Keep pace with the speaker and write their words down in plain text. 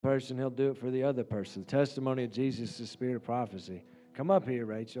person, He'll do it for the other person. The testimony of Jesus is the spirit of prophecy. Come up here,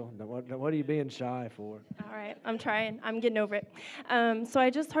 Rachel. What are you being shy for? All right, I'm trying. I'm getting over it. So I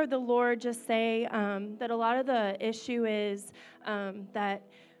just heard the Lord just say that a lot of the issue is that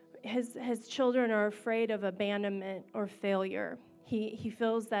his children are afraid of abandonment or failure. He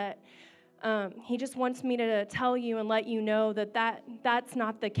feels that he just wants me to tell you and let you know that's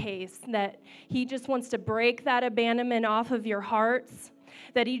not the case, that he just wants to break that abandonment off of your hearts,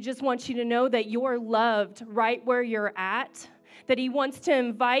 that he just wants you to know that you're loved right where you're at, that he wants to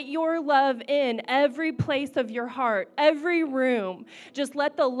invite your love in every place of your heart, every room. Just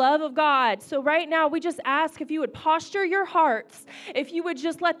let the love of God. So right now, we just ask if you would posture your hearts, if you would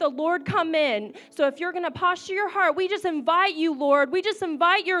just let the Lord come in. So if you're going to posture your heart, we just invite you, Lord. We just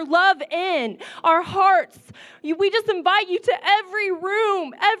invite your love in our hearts. We just invite you to every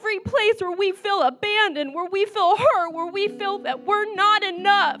room, every place where we feel abandoned, where we feel hurt, where we feel that we're not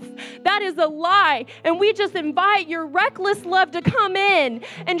enough. That is a lie. And we just invite your reckless love to come in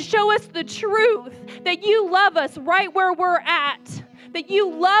and show us the truth, that you love us right where we're at, that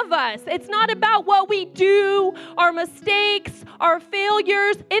you love us. It's not about what we do, our mistakes, our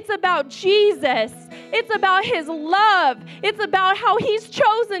failures. It's about Jesus. It's about his love. It's about how he's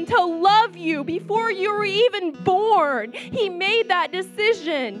chosen to love you before you were even born. He made that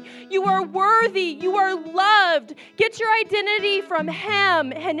decision. You are worthy. You are loved. Get your identity from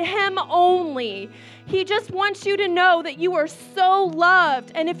him and him only. He just wants you to know that you are so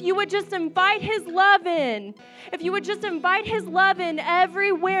loved. And if you would just invite his love in, if you would just invite his love in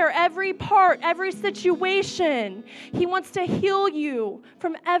everywhere, every part, every situation, he wants to heal you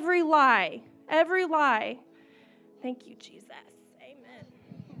from every lie. Every lie. Thank you, Jesus. Amen.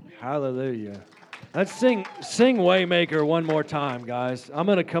 Hallelujah. Let's sing Waymaker one more time, guys. I'm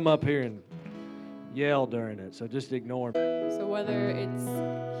going to come up here and yell during it, so just ignore me. So whether it's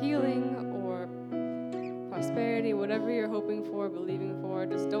healing or prosperity, whatever you're hoping for, believing for,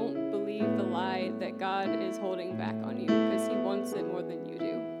 just don't believe the lie that God is holding back on you, because he wants it more than you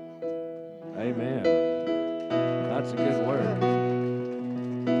do. Amen. That's a good word.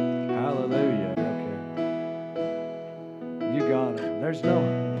 Hallelujah. Okay. You got it. There's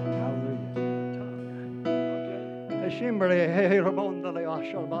no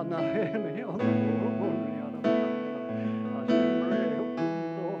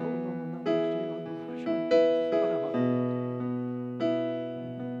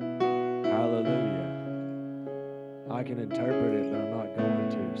Hallelujah. I can interpret it, but I'm not going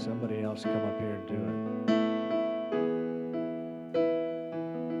to. Somebody else come up here and do it.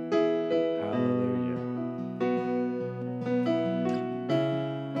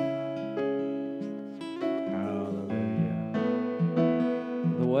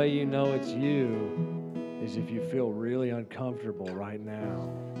 You know it's you is if you feel really uncomfortable right now.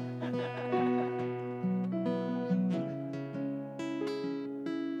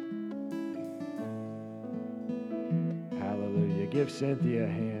 Hallelujah. Give Cynthia a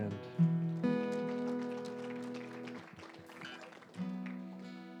hand.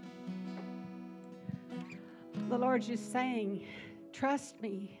 The Lord's just saying, trust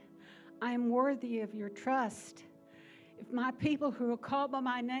me. I am worthy of your trust. If my people who are called by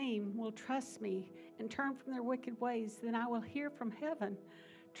my name will trust me and turn from their wicked ways, then I will hear from heaven.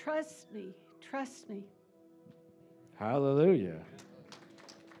 Trust me. Trust me. Hallelujah.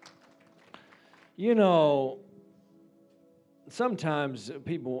 You know, sometimes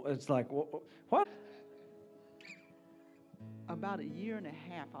people, it's like, what? About a year and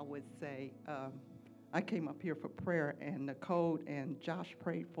a half, I would say, I came up here for prayer, and Nicole and Josh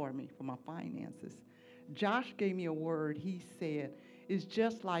prayed for me for my finances. Josh gave me a word. He said, it's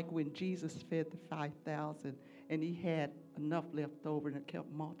just like when Jesus fed the 5,000 and he had enough left over and it kept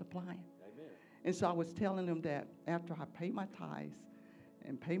multiplying. Amen. And so I was telling him that after I pay my tithes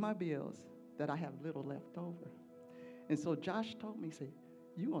and pay my bills, that I have little left over. And so Josh told me, he said,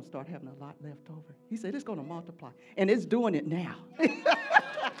 you're going to start having a lot left over. He said, it's going to multiply. And it's doing it now.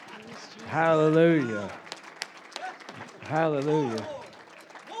 Hallelujah. Hallelujah.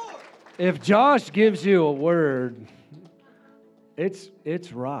 If Josh gives you a word, it's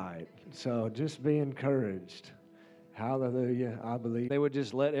right. So just be encouraged. Hallelujah. I believe they would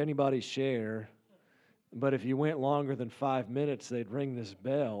just let anybody share. But if you went longer than 5 minutes, they'd ring this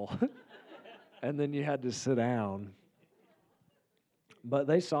bell. And then you had to sit down. But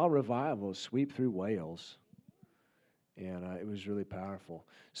they saw revival sweep through Wales. And it was really powerful.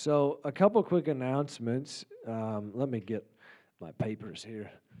 So a couple quick announcements. Let me get my papers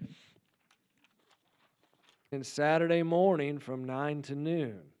here. And Saturday morning from 9 to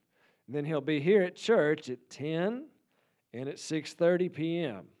noon. And then he'll be here at church at 10 and at 6:30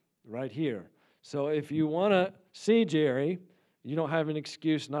 p.m. right here. So if you want to see Jerry, you don't have an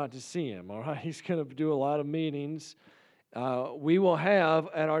excuse not to see him, all right? He's going to do a lot of meetings. We will have,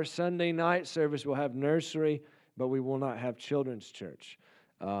 at our Sunday night service, we'll have nursery, but we will not have children's church.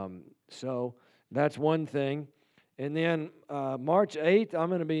 So that's one thing. And then March 8th, I'm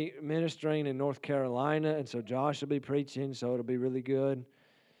going to be ministering in North Carolina, and so Josh will be preaching, so it'll be really good.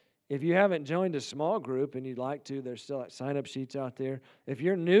 If you haven't joined a small group and you'd like to, there's still sign-up sheets out there. If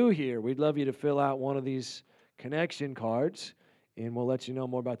you're new here, we'd love you to fill out one of these connection cards, and we'll let you know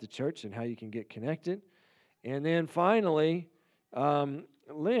more about the church and how you can get connected. And then finally,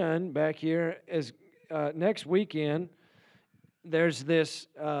 Lynn back here is next weekend. There's this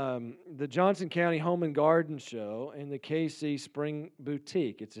the Johnson County Home and Garden Show and the KC Spring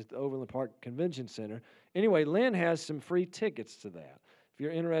Boutique. It's at the Overland Park Convention Center. Anyway, Lynn has some free tickets to that. If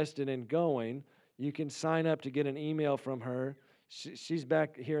you're interested in going, you can sign up to get an email from her. She's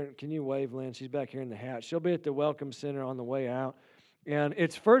back here. Can you wave, Lynn? She's back here in the hat. She'll be at the Welcome Center on the way out. And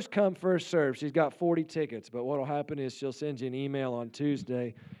it's first come, first served. She's got 40 tickets. But what will happen is she'll send you an email on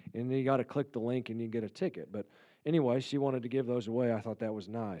Tuesday, and then you got to click the link and you get a ticket. But anyway, she wanted to give those away. I thought that was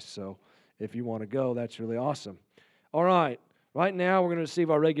nice. So if you want to go, that's really awesome. All right. Right now, we're going to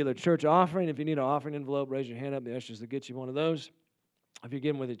receive our regular church offering. If you need an offering envelope, raise your hand up. The ushers will get you one of those. If you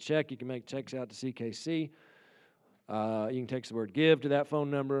give them with a check, you can make checks out to CKC. You can text the word give to that phone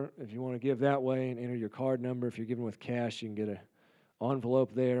number if you want to give that way and enter your card number. If you're giving with cash, you can get an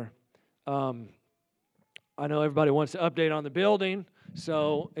envelope there. I know everybody wants to update on the building.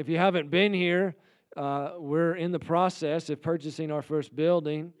 So if you haven't been here, we're in the process of purchasing our first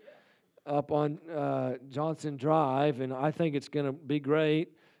building up on Johnson Drive, and I think it's going to be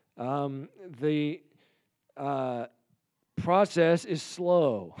great. The process is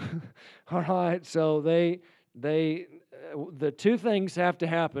slow. All right, so the two things have to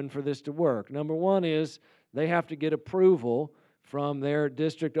happen for this to work. Number one is they have to get approval from their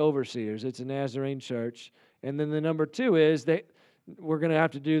district overseers. It's a Nazarene church. And then the number two is we're going to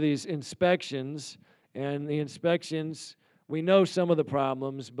have to do these inspections. And the inspections, we know some of the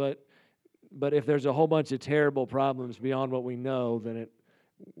problems, but if there's a whole bunch of terrible problems beyond what we know,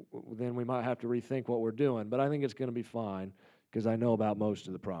 then we might have to rethink what we're doing. But I think it's going to be fine because I know about most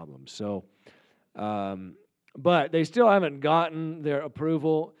of the problems. So, but they still haven't gotten their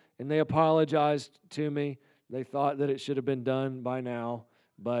approval, and they apologized to me. They thought that it should have been done by now,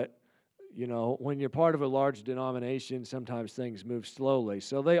 but you know, when you're part of a large denomination, sometimes things move slowly.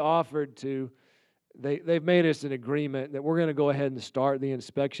 So they offered to. They've made us an agreement that we're going to go ahead and start the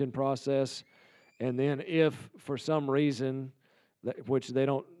inspection process, and then if for some reason, which they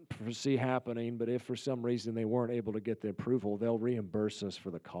don't foresee happening, but if for some reason they weren't able to get the approval, they'll reimburse us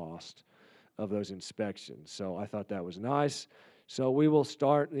for the cost of those inspections. So I thought that was nice. So we will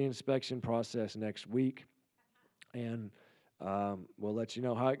start the inspection process next week, and we'll let you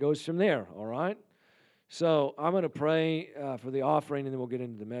know how it goes from there, all right? So I'm going to pray for the offering, and then we'll get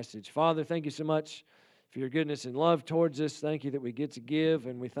into the message. Father, thank you so much for your goodness and love towards us. Thank you that we get to give,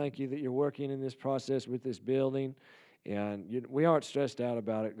 and we thank you that you're working in this process with this building. And we aren't stressed out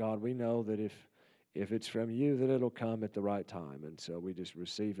about it, God. We know that if it's from you, that it'll come at the right time. And so we just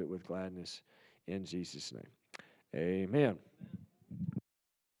receive it with gladness in Jesus' name. Amen.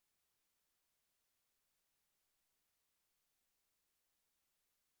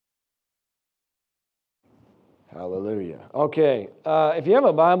 Hallelujah. Okay, if you have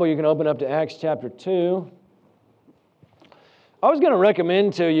a Bible, you can open up to Acts chapter 2. I was going to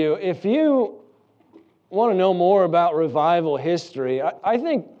recommend to you, if you want to know more about revival history, I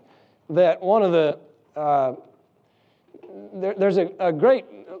think that one of the, there's a great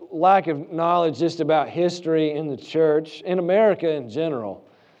lack of knowledge just about history in the church, in America in general.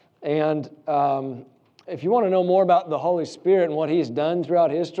 And if you want to know more about the Holy Spirit and what He's done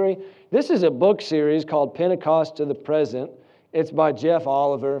throughout history, this is a book series called Pentecost to the Present. It's by Jeff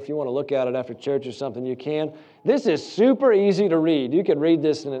Oliver. If you want to look at it after church or something, you can. This is super easy to read. You could read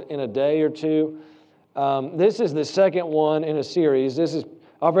this in a day or two. This is the second one in a series.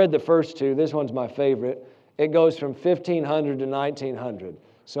 I've read the first two. This one's my favorite. It goes from 1500 to 1900.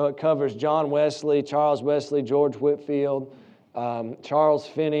 So it covers John Wesley, Charles Wesley, George Whitefield, Charles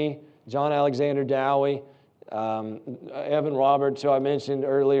Finney, John Alexander Dowie, Evan Roberts, who I mentioned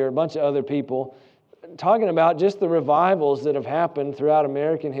earlier, a bunch of other people, talking about just the revivals that have happened throughout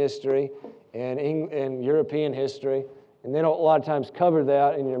American history and European history. And they don't a lot of times cover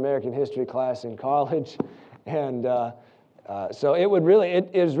that in your American history class in college. And so it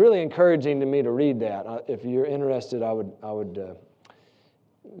is really encouraging to me to read that. If you're interested, I would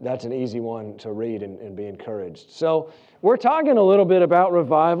that's an easy one to read and be encouraged. So we're talking a little bit about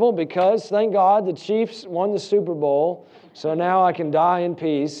revival because, thank God, the Chiefs won the Super Bowl, so now I can die in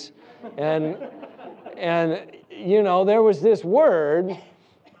peace. And there was this word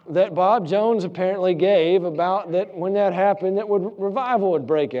that Bob Jones apparently gave about that when that happened, that revival would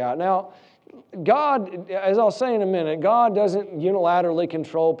break out. Now, God, as I'll say in a minute, God doesn't unilaterally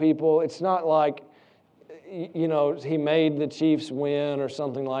control people. It's not like, He made the Chiefs win or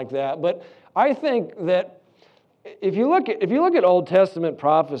something like that. But I think that if you look at Old Testament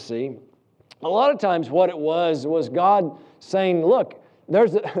prophecy, a lot of times what it was God saying, look,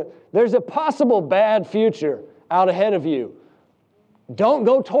 there's a possible bad future out ahead of you. Don't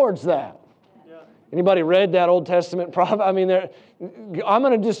go towards that. Yeah. Anybody read that Old Testament prophet? I mean, I'm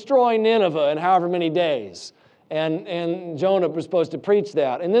going to destroy Nineveh in however many days. And Jonah was supposed to preach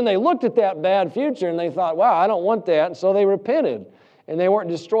that. And then they looked at that bad future and they thought, wow, I don't want that. And so they repented. And they weren't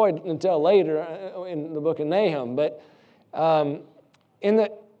destroyed until later in the book of Nahum. But in the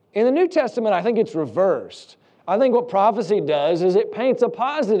New Testament, I think it's reversed. I think what prophecy does is it paints a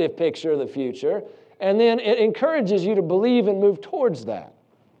positive picture of the future, and then it encourages you to believe and move towards that.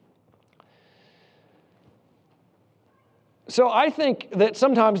 So I think that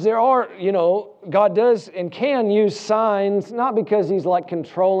sometimes there are, God does and can use signs, not because He's like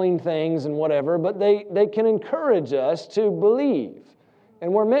controlling things and whatever, but they can encourage us to believe.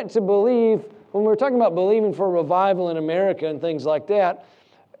 And we're meant to believe, when we're talking about believing for revival in America and things like that,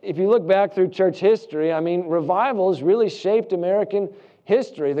 if you look back through church history, I mean, revivals really shaped American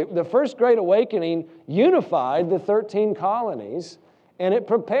history. The First Great Awakening unified the 13 colonies, and it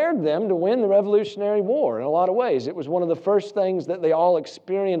prepared them to win the Revolutionary War in a lot of ways. It was one of the first things that they all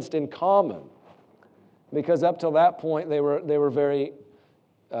experienced in common, because up till that point they were very,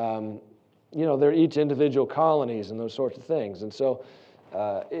 they're each individual colonies and those sorts of things. And so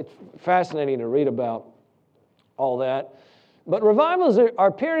it's fascinating to read about all that. But revivals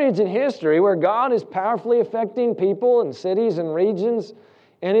are periods in history where God is powerfully affecting people and cities and regions,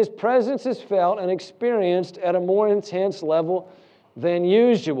 and His presence is felt and experienced at a more intense level than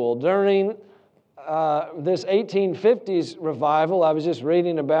usual. During this 1850s revival, I was just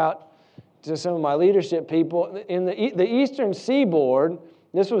reading about to some of my leadership people, in the Eastern Seaboard,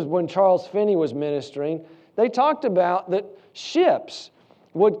 this was when Charles Finney was ministering, they talked about that ships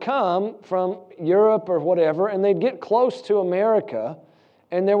would come from Europe or whatever, and they'd get close to America,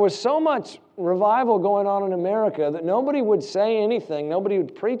 and there was so much revival going on in America that nobody would say anything, nobody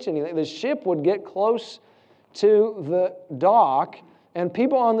would preach anything. The ship would get close to the dock, and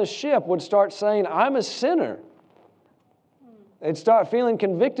people on the ship would start saying, I'm a sinner. They'd start feeling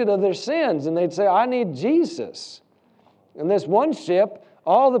convicted of their sins, and they'd say, I need Jesus. And this one ship,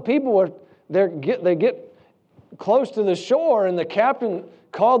 all the people they get close to the shore, and the captain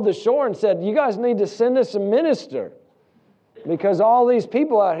called the shore and said, you guys need to send us a minister, because all these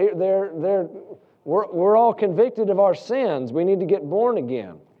people out here, we're all convicted of our sins. We need to get born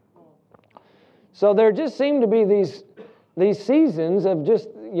again. So there just seem to be these seasons of just,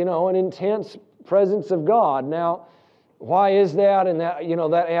 an intense presence of God. Now, why is that? And that,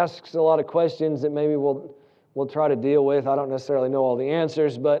 that asks a lot of questions that maybe we'll try to deal with. I don't necessarily know all the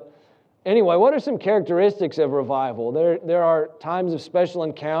answers, but anyway, what are some characteristics of revival? There are times of special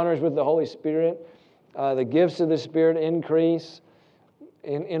encounters with the Holy Spirit. The gifts of the Spirit increase.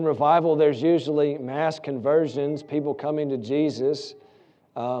 In revival, there's usually mass conversions, people coming to Jesus,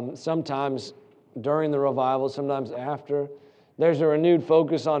 sometimes during the revival, sometimes after. There's a renewed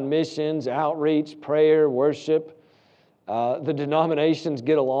focus on missions, outreach, prayer, worship. The denominations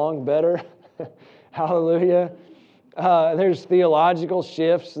get along better. Hallelujah. There's theological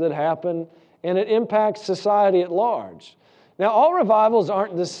shifts that happen, and it impacts society at large. Now, all revivals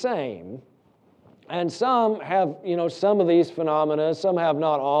aren't the same, and some have, some of these phenomena, some have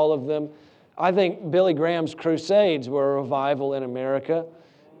not all of them. I think Billy Graham's crusades were a revival in America.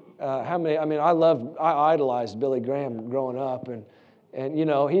 I idolized Billy Graham growing up, and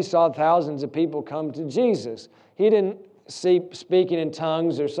he saw thousands of people come to Jesus. He didn't see speaking in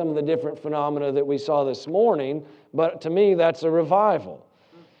tongues or some of the different phenomena that we saw this morning, but to me, that's a revival.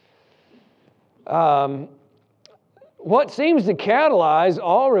 What seems to catalyze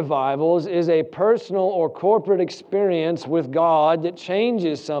all revivals is a personal or corporate experience with God that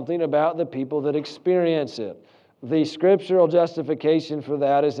changes something about the people that experience it. The scriptural justification for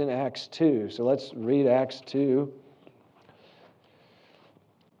that is in Acts 2. So let's read Acts 2.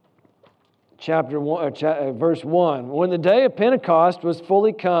 Verse 1. When the day of Pentecost was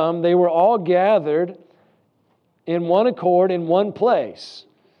fully come, they were all gathered in one accord in one place.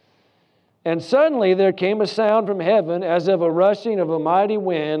 And suddenly there came a sound from heaven as of a rushing of a mighty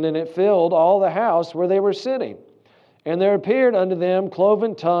wind, and it filled all the house where they were sitting. And there appeared unto them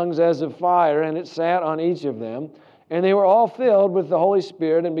cloven tongues as of fire, and it sat on each of them. And they were all filled with the Holy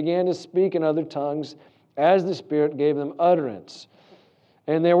Spirit, and began to speak in other tongues as the Spirit gave them utterance.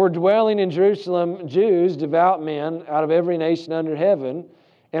 And there were dwelling in Jerusalem Jews, devout men, out of every nation under heaven.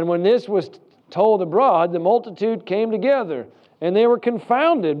 And when this was told abroad, the multitude came together, and they were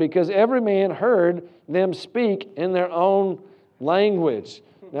confounded, because every man heard them speak in their own language.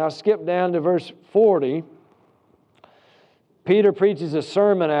 Now skip down to verse 40. Peter preaches a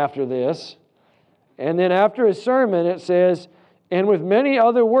sermon after this. And then after his sermon it says, and with many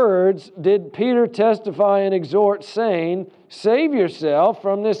other words did Peter testify and exhort, saying, save yourself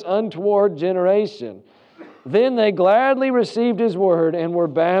from this untoward generation. Then they gladly received his word and were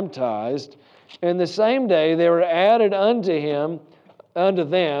baptized. And the same day there were added unto them,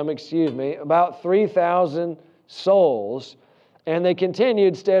 about 3,000 souls. And they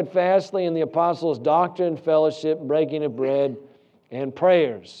continued steadfastly in the apostles' doctrine, fellowship, breaking of bread, and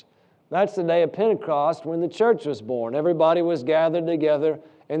prayers. That's the day of Pentecost when the church was born. Everybody was gathered together,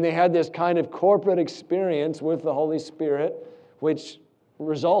 and they had this kind of corporate experience with the Holy Spirit, which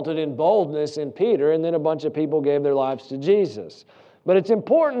resulted in boldness in Peter, and then a bunch of people gave their lives to Jesus. But it's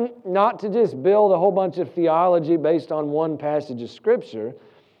important not to just build a whole bunch of theology based on one passage of Scripture.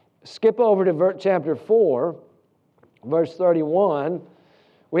 Skip over to chapter 4, verse 31.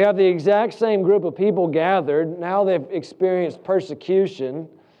 We have the exact same group of people gathered. Now they've experienced persecution,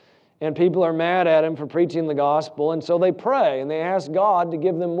 and people are mad at him for preaching the gospel, and so they pray, and they ask God to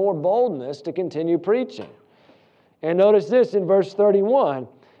give them more boldness to continue preaching. And notice this in verse 31.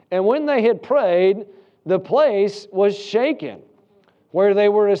 And when they had prayed, the place was shaken, where they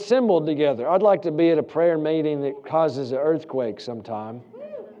were assembled together. I'd like to be at a prayer meeting that causes an earthquake sometime.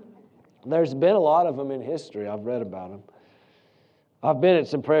 There's been a lot of them in history. I've read about them. I've been at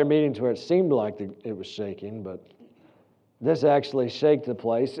some prayer meetings where it seemed like it was shaking, but this actually shook the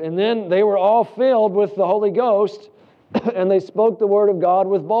place. And then they were all filled with the Holy Ghost, and they spoke the word of God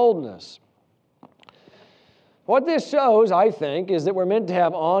with boldness. What this shows, I think, is that we're meant to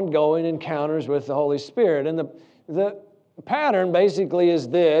have ongoing encounters with the Holy Spirit. And the pattern basically is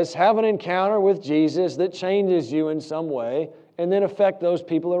this: have an encounter with Jesus that changes you in some way, and then affect those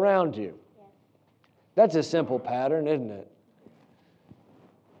people around you. That's a simple pattern, isn't it?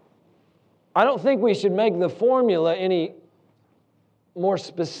 I don't think we should make the formula any more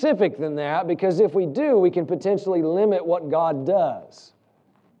specific than that, because if we do, we can potentially limit what God does.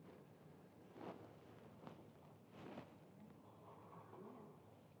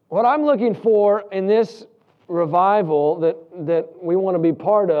 What I'm looking for in this revival that we want to be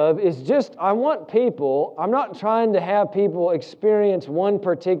part of is just, I'm not trying to have people experience one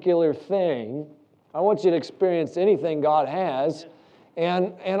particular thing. I want you to experience anything God has.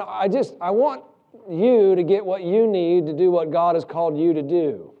 And I want you to get what you need to do what God has called you to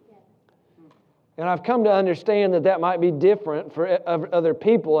do. And I've come to understand that might be different for other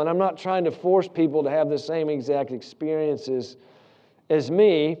people, and I'm not trying to force people to have the same exact experiences as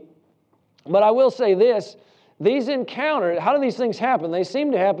me. But I will say this: these encounters, how do these things happen? They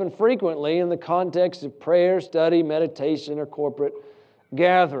seem to happen frequently in the context of prayer, study, meditation, or corporate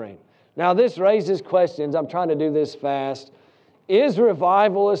gathering. Now, this raises questions. I'm trying to do this fast. Is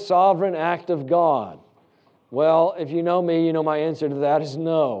revival a sovereign act of God? Well, if you know me, you know my answer to that is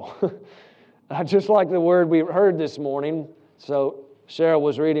no. Just like the word we heard this morning, so Cheryl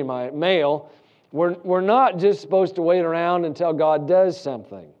was reading my mail, we're not just supposed to wait around until God does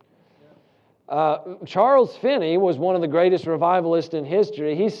something. Charles Finney was one of the greatest revivalists in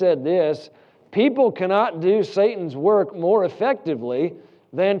history. He said this: people cannot do Satan's work more effectively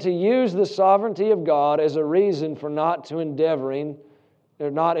than to use the sovereignty of God as a reason for not endeavoring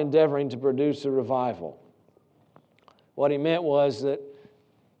to produce a revival. What he meant was that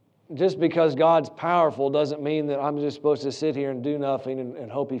just because God's powerful doesn't mean that I'm just supposed to sit here and do nothing and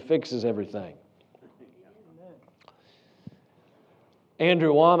hope He fixes everything.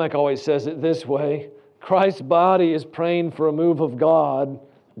 Andrew Womack always says it this way: Christ's body is praying for a move of God.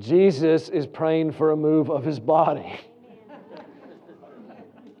 Jesus is praying for a move of His body.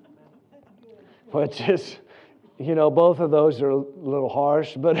 Which is, both of those are a little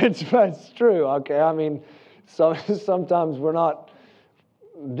harsh, but it's true, okay? I mean, sometimes we're not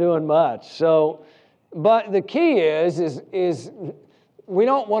doing much. So, but the key is we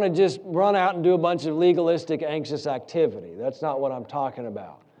don't want to just run out and do a bunch of legalistic, anxious activity. That's not what I'm talking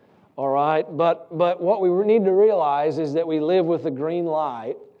about, all right? But what we need to realize is that we live with a green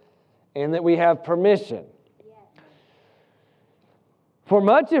light and that we have permission. For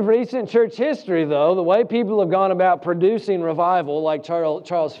much of recent church history, though, the way people have gone about producing revival, like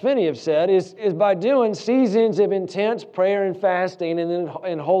Charles Finney have said, is by doing seasons of intense prayer and fasting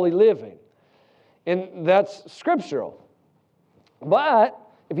and holy living. And that's scriptural. But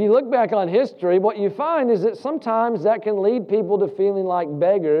if you look back on history, what you find is that sometimes that can lead people to feeling like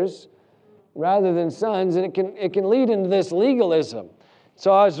beggars rather than sons, and it can lead into this legalism.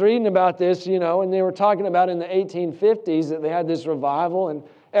 So I was reading about this, and they were talking about in the 1850s that they had this revival, and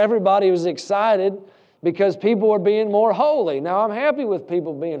everybody was excited because people were being more holy. Now, I'm happy with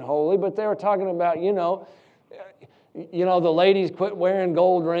people being holy, but they were talking about, the ladies quit wearing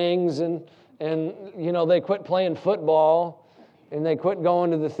gold rings, and they quit playing football, and they quit going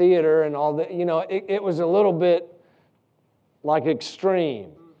to the theater and all that. It was a little bit like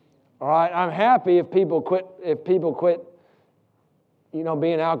extreme. All right, I'm happy if people quit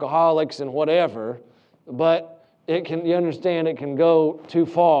being alcoholics and whatever, but you understand it can go too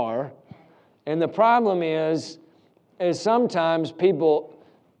far. And the problem is sometimes people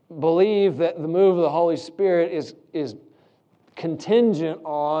believe that the move of the Holy Spirit is contingent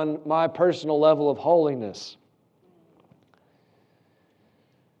on my personal level of holiness.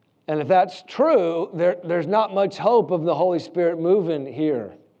 And if that's true, there's not much hope of the Holy Spirit moving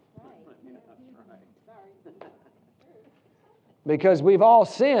here. Because we've all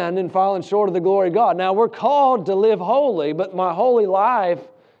sinned and fallen short of the glory of God. Now, we're called to live holy, but my holy life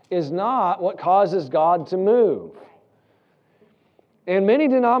is not what causes God to move. And many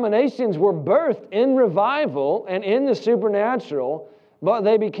denominations were birthed in revival and in the supernatural, but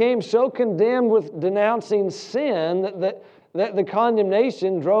they became so condemned with denouncing sin that the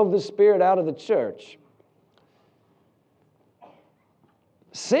condemnation drove the Spirit out of the church.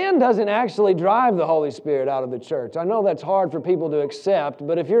 Sin doesn't actually drive the Holy Spirit out of the church. I know that's hard for people to accept,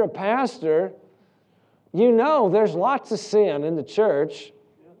 but if you're a pastor, there's lots of sin in the church.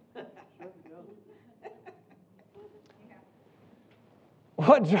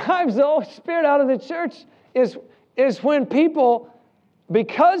 What drives the Holy Spirit out of the church is when people,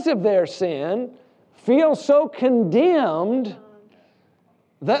 because of their sin, feel so condemned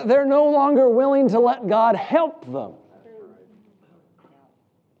that they're no longer willing to let God help them.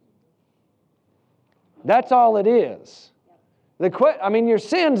 That's all it is. Your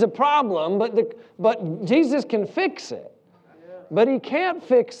sin's a problem, but Jesus can fix it. But He can't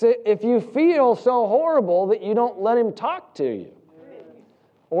fix it if you feel so horrible that you don't let Him talk to you.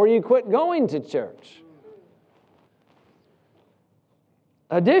 Or you quit going to church.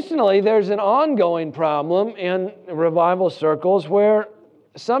 Additionally, there's an ongoing problem in revival circles where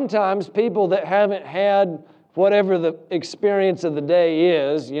sometimes people that haven't had whatever the experience of the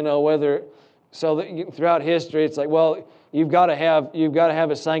day is, throughout history, it's like, well, you've got to have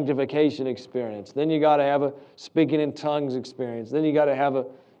a sanctification experience. Then you got to have a speaking in tongues experience. Then you got to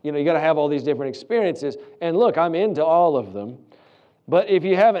have all these different experiences. And look, I'm into all of them. But if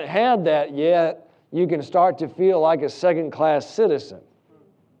you haven't had that yet, you can start to feel like a second-class citizen.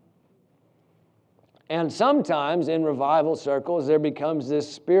 And sometimes in revival circles, there becomes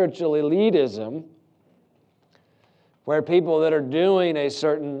this spiritual elitism where people that are doing a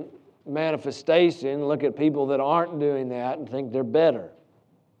certain manifestation look at people that aren't doing that and think they're better.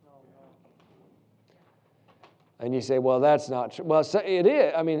 And you say, well, that's not true. Well, it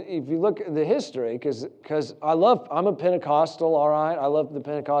is. If you look at the history, because I'm a Pentecostal, all right? I love the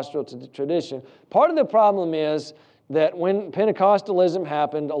Pentecostal tradition. Part of the problem is that when Pentecostalism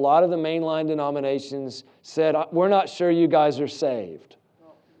happened, a lot of the mainline denominations said, we're not sure you guys are saved.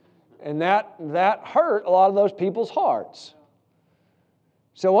 And that hurt a lot of those people's hearts.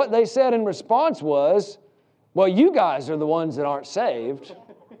 So what they said in response was, well, you guys are the ones that aren't saved.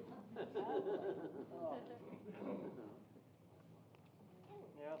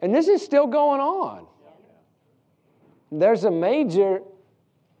 And this is still going on. There's a major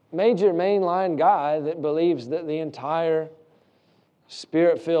mainline guy that believes that the entire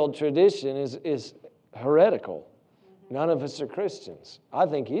Spirit-filled tradition is heretical. None of us are Christians. I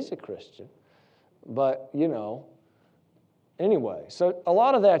think he's a Christian. But, anyway, so a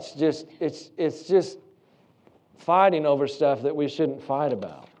lot of that's just, it's just fighting over stuff that we shouldn't fight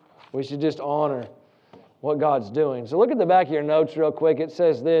about. We should just honor what God's doing. So look at the back of your notes real quick. It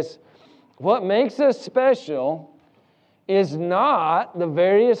says this: what makes us special is not the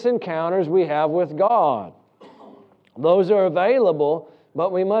various encounters we have with God. Those are available,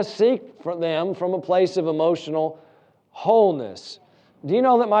 but we must seek for them from a place of emotional wholeness. Do you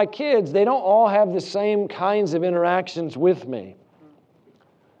know that my kids, they don't all have the same kinds of interactions with me?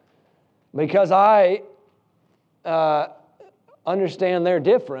 Because I understand they're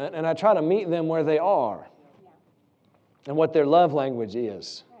different, and I try to meet them where they are. and what their love language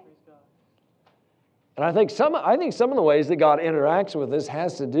is. And I think some of the ways that God interacts with us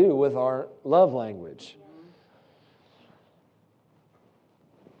has to do with our love language.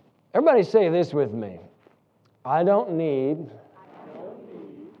 Everybody say this with me. I don't need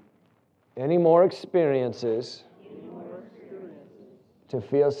any more experiences to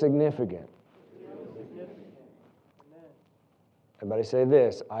feel significant. Everybody say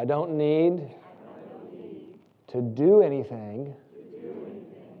this. I don't need to do anything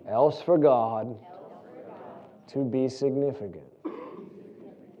else for God to be significant.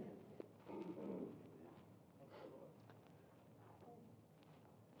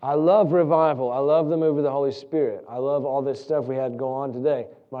 I love revival. I love the move of the Holy Spirit. I love all this stuff we had go on today.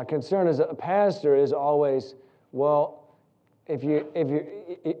 My concern as a pastor is always, well, if you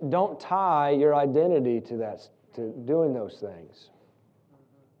don't tie your identity to that, to doing those things.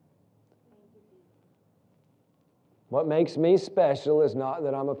 What makes me special is not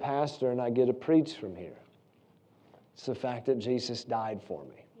that I'm a pastor and I get to preach from here. It's the fact that Jesus died for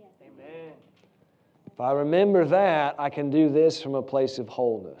me. Amen. If I remember that, I can do this from a place of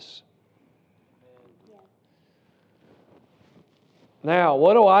wholeness. Now,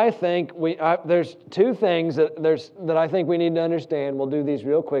 what do I think? There's two things that I think we need to understand. We'll do these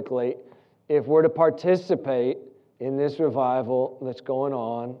real quickly. If we're to participate in this revival that's going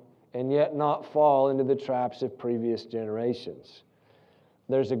on and yet not fall into the traps of previous generations.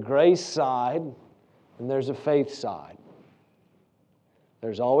 There's a grace side and there's a faith side.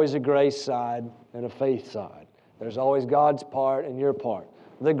 There's always a grace side and a faith side. There's always God's part and your part.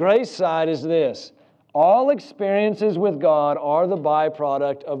 The grace side is this. All experiences with God are the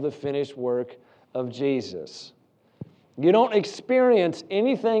byproduct of the finished work of Jesus. You don't experience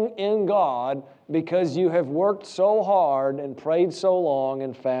anything in God because you have worked so hard and prayed so long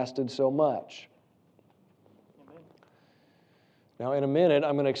and fasted so much. Now, in a minute,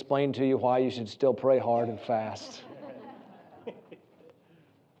 I'm going to explain to you why you should still pray hard and fast.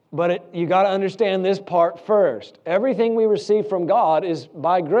 But you got to understand this part first. Everything we receive from God is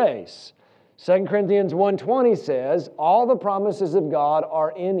by grace. 2 Corinthians 1:20 says, all the promises of God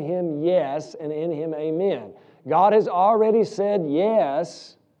are in Him, yes, and in Him, amen. God has already said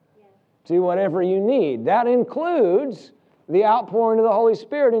yes to whatever you need. That includes the outpouring of the Holy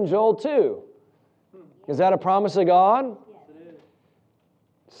Spirit in Joel 2. Is that a promise of God? Yes.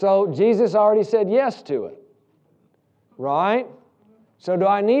 So Jesus already said yes to it. Right? So do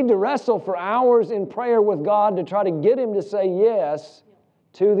I need to wrestle for hours in prayer with God to try to get Him to say yes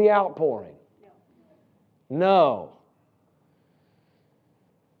to the outpouring? No.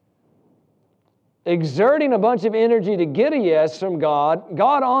 Exerting a bunch of energy to get a yes from God,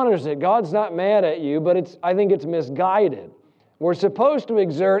 God honors it. God's not mad at you, but I think it's misguided. We're supposed to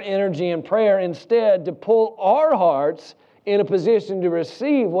exert energy in prayer instead to pull our hearts in a position to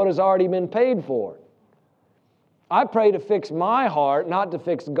receive what has already been paid for. I pray to fix my heart, not to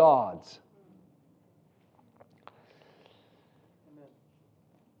fix God's.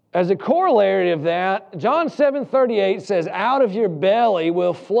 As a corollary of that, John 7:38 says, out of your belly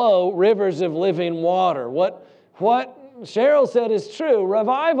will flow rivers of living water. What Cheryl said is true.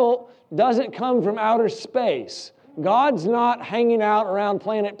 Revival doesn't come from outer space. God's not hanging out around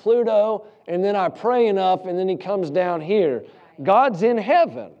planet Pluto, and then I pray enough, and then He comes down here. God's in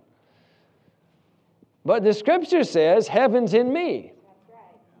heaven. But the Scripture says, heaven's in me.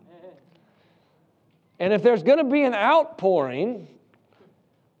 And if there's going to be an outpouring,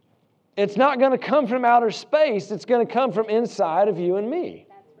 it's not going to come from outer space. It's going to come from inside of you and me.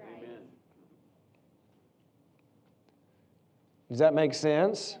 That's right. Does that make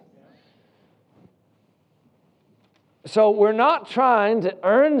sense? So we're not trying to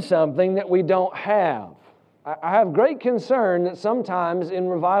earn something that we don't have. I have great concern that sometimes in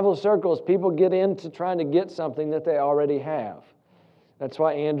revival circles, people get into trying to get something that they already have. That's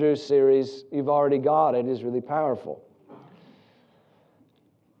why Andrew's series, You've Already Got It, is really powerful.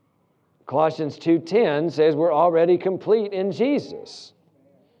 Colossians 2:10 says we're already complete in Jesus.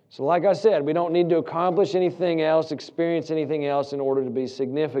 So like I said, we don't need to accomplish anything else, experience anything else in order to be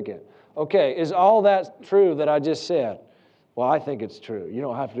significant. Okay, is all that true that I just said? Well, I think it's true. You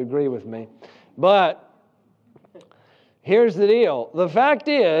don't have to agree with me. But here's the deal. The fact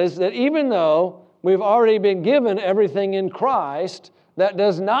is that even though we've already been given everything in Christ, that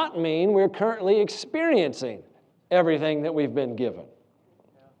does not mean we're currently experiencing everything that we've been given.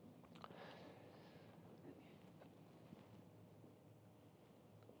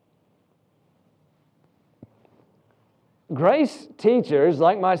 Grace teachers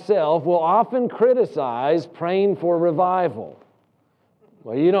like myself will often criticize praying for revival.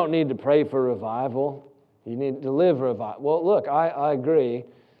 Well, you don't need to pray for revival. You need to live revival. Well, look, I agree.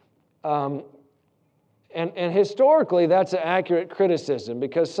 And historically, that's an accurate criticism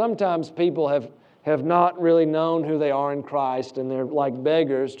because sometimes people have not really known who they are in Christ and they're like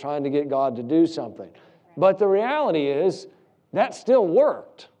beggars trying to get God to do something. But the reality is that still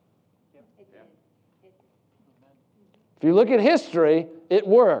worked. If you look at history, it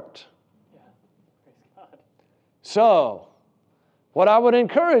worked. So, what I would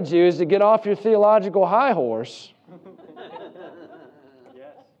encourage you is to get off your theological high horse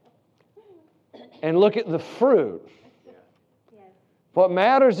and look at the fruit. What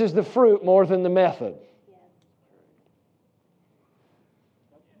matters is the fruit more than the method.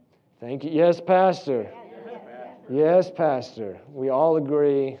 Thank you. Yes, Pastor. Yes, Pastor. We all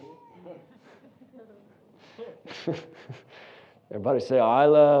agree. Everybody say, I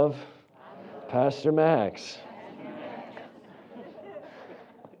love Pastor Max.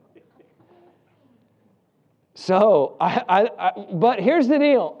 So, but here's the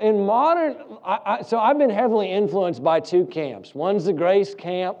deal. In modern, so I've been heavily influenced by two camps. One's the Grace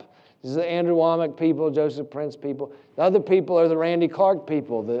camp. This is the Andrew Womack people, Joseph Prince people. The other people are the Randy Clark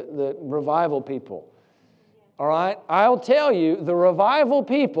people, the revival people. All right? I'll tell you, the revival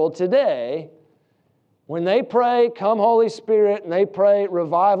people today, when they pray, come Holy Spirit, and they pray,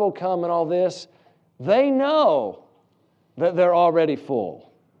 revival come and all this, they know that they're already full.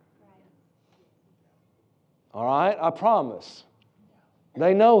 All right? I promise.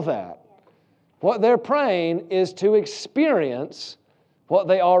 They know that. What they're praying is to experience what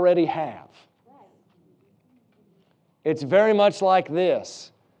they already have. It's very much like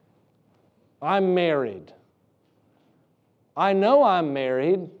this. I'm married. I know I'm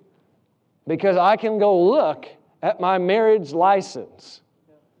married because I can go look at my marriage license.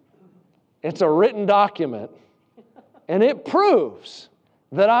 It's a written document, and it proves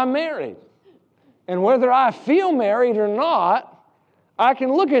that I'm married. And whether I feel married or not, I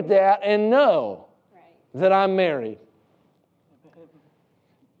can look at that and know that I'm married.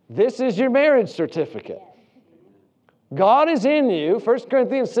 This is your marriage certificate. God is in you. 1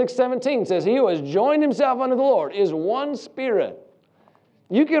 Corinthians 6:17 says, he who has joined himself unto the Lord is one spirit.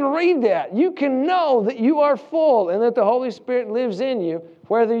 You can read that. You can know that you are full and that the Holy Spirit lives in you,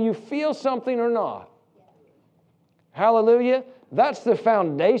 whether you feel something or not. Hallelujah. That's the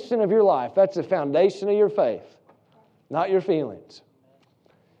foundation of your life. That's the foundation of your faith, not your feelings.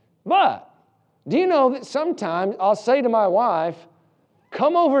 But do you know that sometimes I'll say to my wife,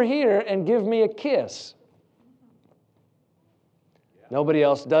 come over here and give me a kiss. Nobody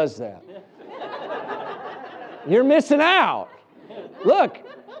else does that. You're missing out. Look,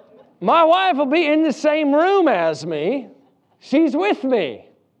 my wife will be in the same room as me. She's with me.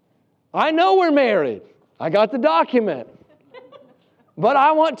 I know we're married. I got the document. But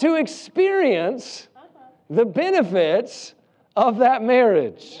I want to experience the benefits of that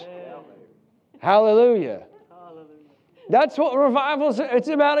marriage. Hallelujah. That's what revival is. It's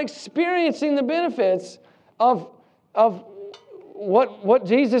about experiencing the benefits of what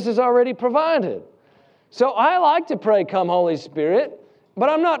Jesus has already provided. So I like to pray, come Holy Spirit, but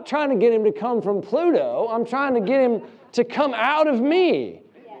I'm not trying to get him to come from Pluto. I'm trying to get him to come out of me.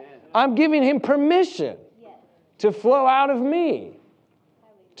 I'm giving him permission to flow out of me,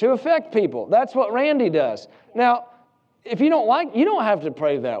 to affect people. That's what Randy does. Now, if you don't have to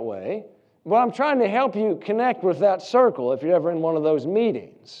pray that way, but I'm trying to help you connect with that circle if you're ever in one of those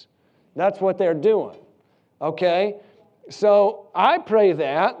meetings. That's what they're doing. Okay? So I pray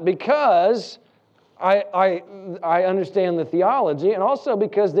that because I understand the theology, and also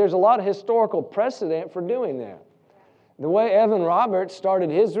because there's a lot of historical precedent for doing that. The way Evan Roberts started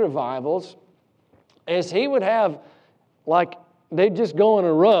his revivals is he would have, they'd just go in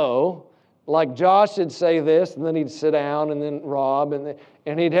a row, like Josh would say this, and then he'd sit down, and then Rob,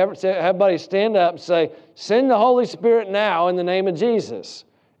 and he'd have everybody stand up and say, send the Holy Spirit now in the name of Jesus,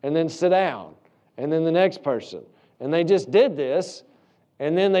 and then sit down, and then the next person. And they just did this,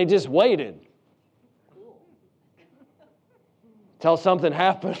 and then they just waited till something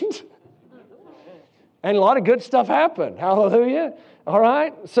happened. And a lot of good stuff happened. Hallelujah. All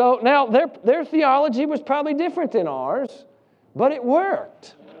right? So now their theology was probably different than ours, but it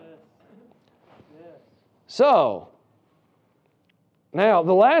worked. So, now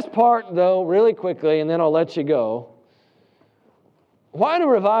the last part, though, really quickly, and then I'll let you go. Why do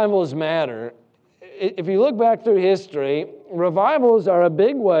revivals matter? If you look back through history, revivals are a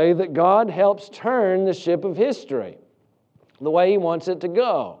big way that God helps turn the ship of history the way He wants it to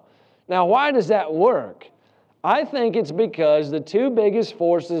go. Now, why does that work? I think it's because the two biggest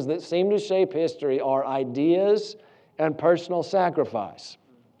forces that seem to shape history are ideas and personal sacrifice.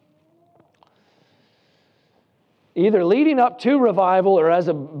 either leading up to revival or as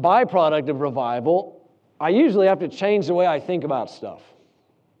a byproduct of revival, I usually have to change the way I think about stuff.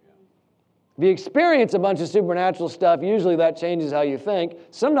 If you experience a bunch of supernatural stuff, usually that changes how you think.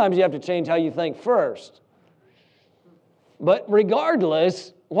 Sometimes you have to change how you think first. But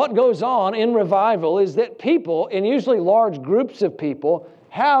regardless, what goes on in revival is that people, and usually large groups of people,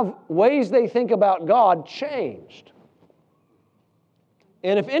 have ways they think about God changed.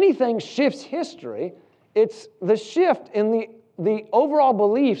 And if anything shifts history, it's the shift in the overall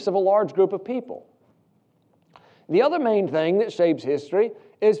beliefs of a large group of people. The other main thing that shapes history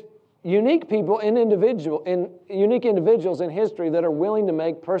is unique people and unique individuals in history that are willing to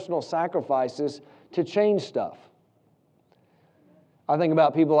make personal sacrifices to change stuff. I think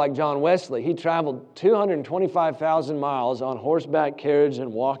about people like John Wesley. He traveled 225,000 miles on horseback carriage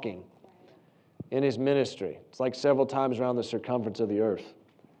and walking in his ministry. It's like several times around the circumference of the earth.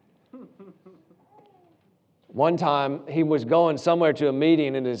 One time, he was going somewhere to a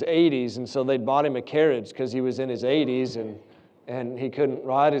meeting in his 80s, and so they'd bought him a carriage because he was in his 80s and he couldn't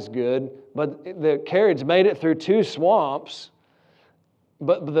ride as good. But the carriage made it through 2 swamps,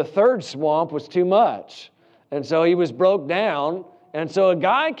 but the 3rd swamp was too much. And so he was broke down, and so a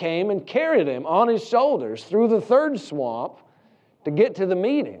guy came and carried him on his shoulders through the 3rd swamp to get to the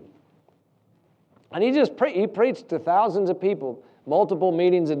meeting. And he preached to thousands of people, multiple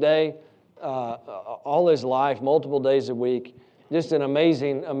meetings a day, all his life, multiple days a week. Just an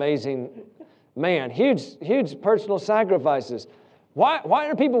amazing, amazing man. Huge personal sacrifices. Why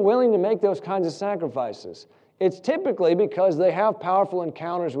are people willing to make those kinds of sacrifices? It's typically because they have powerful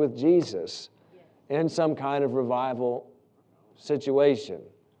encounters with Jesus in some kind of revival situation.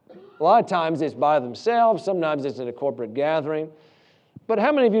 A lot of times it's by themselves. Sometimes it's at a corporate gathering. But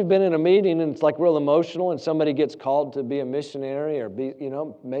how many of you have been in a meeting and it's like real emotional and somebody gets called to be a missionary or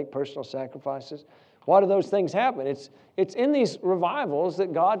make personal sacrifices? Why do those things happen? It's in these revivals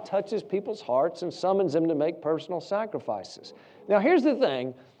that God touches people's hearts and summons them to make personal sacrifices. Now here's the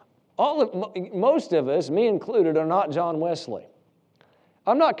thing. Most of us, me included, are not John Wesley.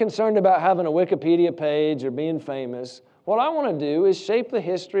 I'm not concerned about having a Wikipedia page or being famous. What I want to do is shape the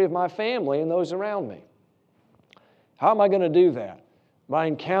history of my family and those around me. How am I going to do that? By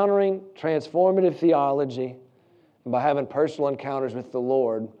encountering transformative theology and by having personal encounters with the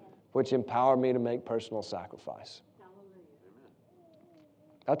Lord, which empower me to make personal sacrifice.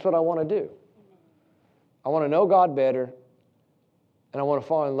 That's what I want to do. I want to know God better, and I want to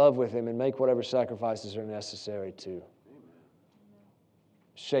fall in love with Him and make whatever sacrifices are necessary to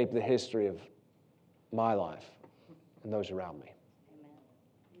shape the history of my life and those around me.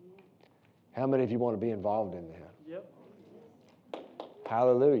 How many of you want to be involved in that? Yep.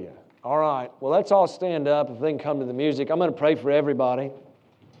 Hallelujah. All right. Well, let's all stand up if they can come to the music. I'm going to pray for everybody.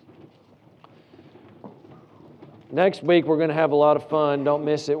 Next week, we're going to have a lot of fun. Don't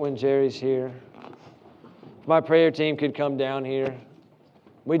miss it when Jerry's here. If my prayer team could come down here.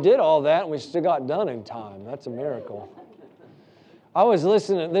 We did all that, and we still got done in time. That's a miracle. I was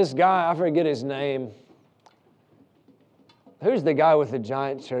listening to this guy. I forget his name. Who's the guy with the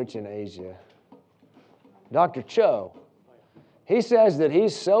giant church in Asia? Dr. Cho. He says that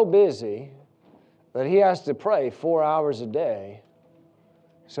he's so busy that he has to pray 4 hours a day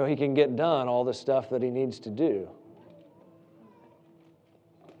so he can get done all the stuff that he needs to do.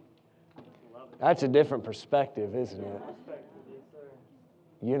 That's a different perspective, isn't it?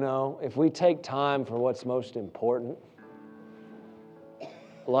 You know, if we take time for what's most important,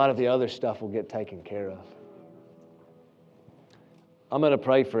 a lot of the other stuff will get taken care of. I'm going to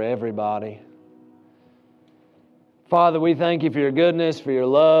pray for everybody. Father, we thank you for your goodness, for your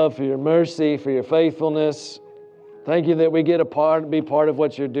love, for your mercy, for your faithfulness. Thank you that we get to be part of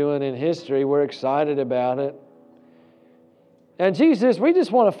what you're doing in history. We're excited about it. And Jesus, we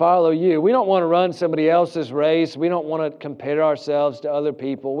just want to follow you. We don't want to run somebody else's race. We don't want to compare ourselves to other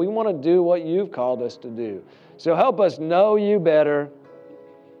people. We want to do what you've called us to do. So help us know you better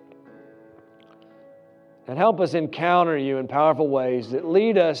and help us encounter you in powerful ways that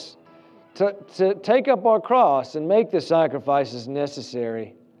lead us to take up our cross and make the sacrifices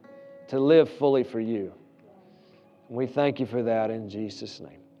necessary to live fully for you. And we thank you for that in Jesus'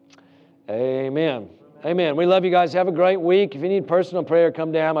 name. Amen. Amen. We love you guys. Have a great week. If you need personal prayer,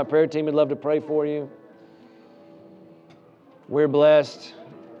 come down. My prayer team would love to pray for you. We're blessed.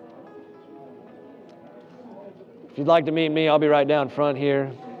 If you'd like to meet me, I'll be right down front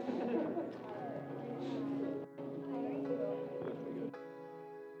here.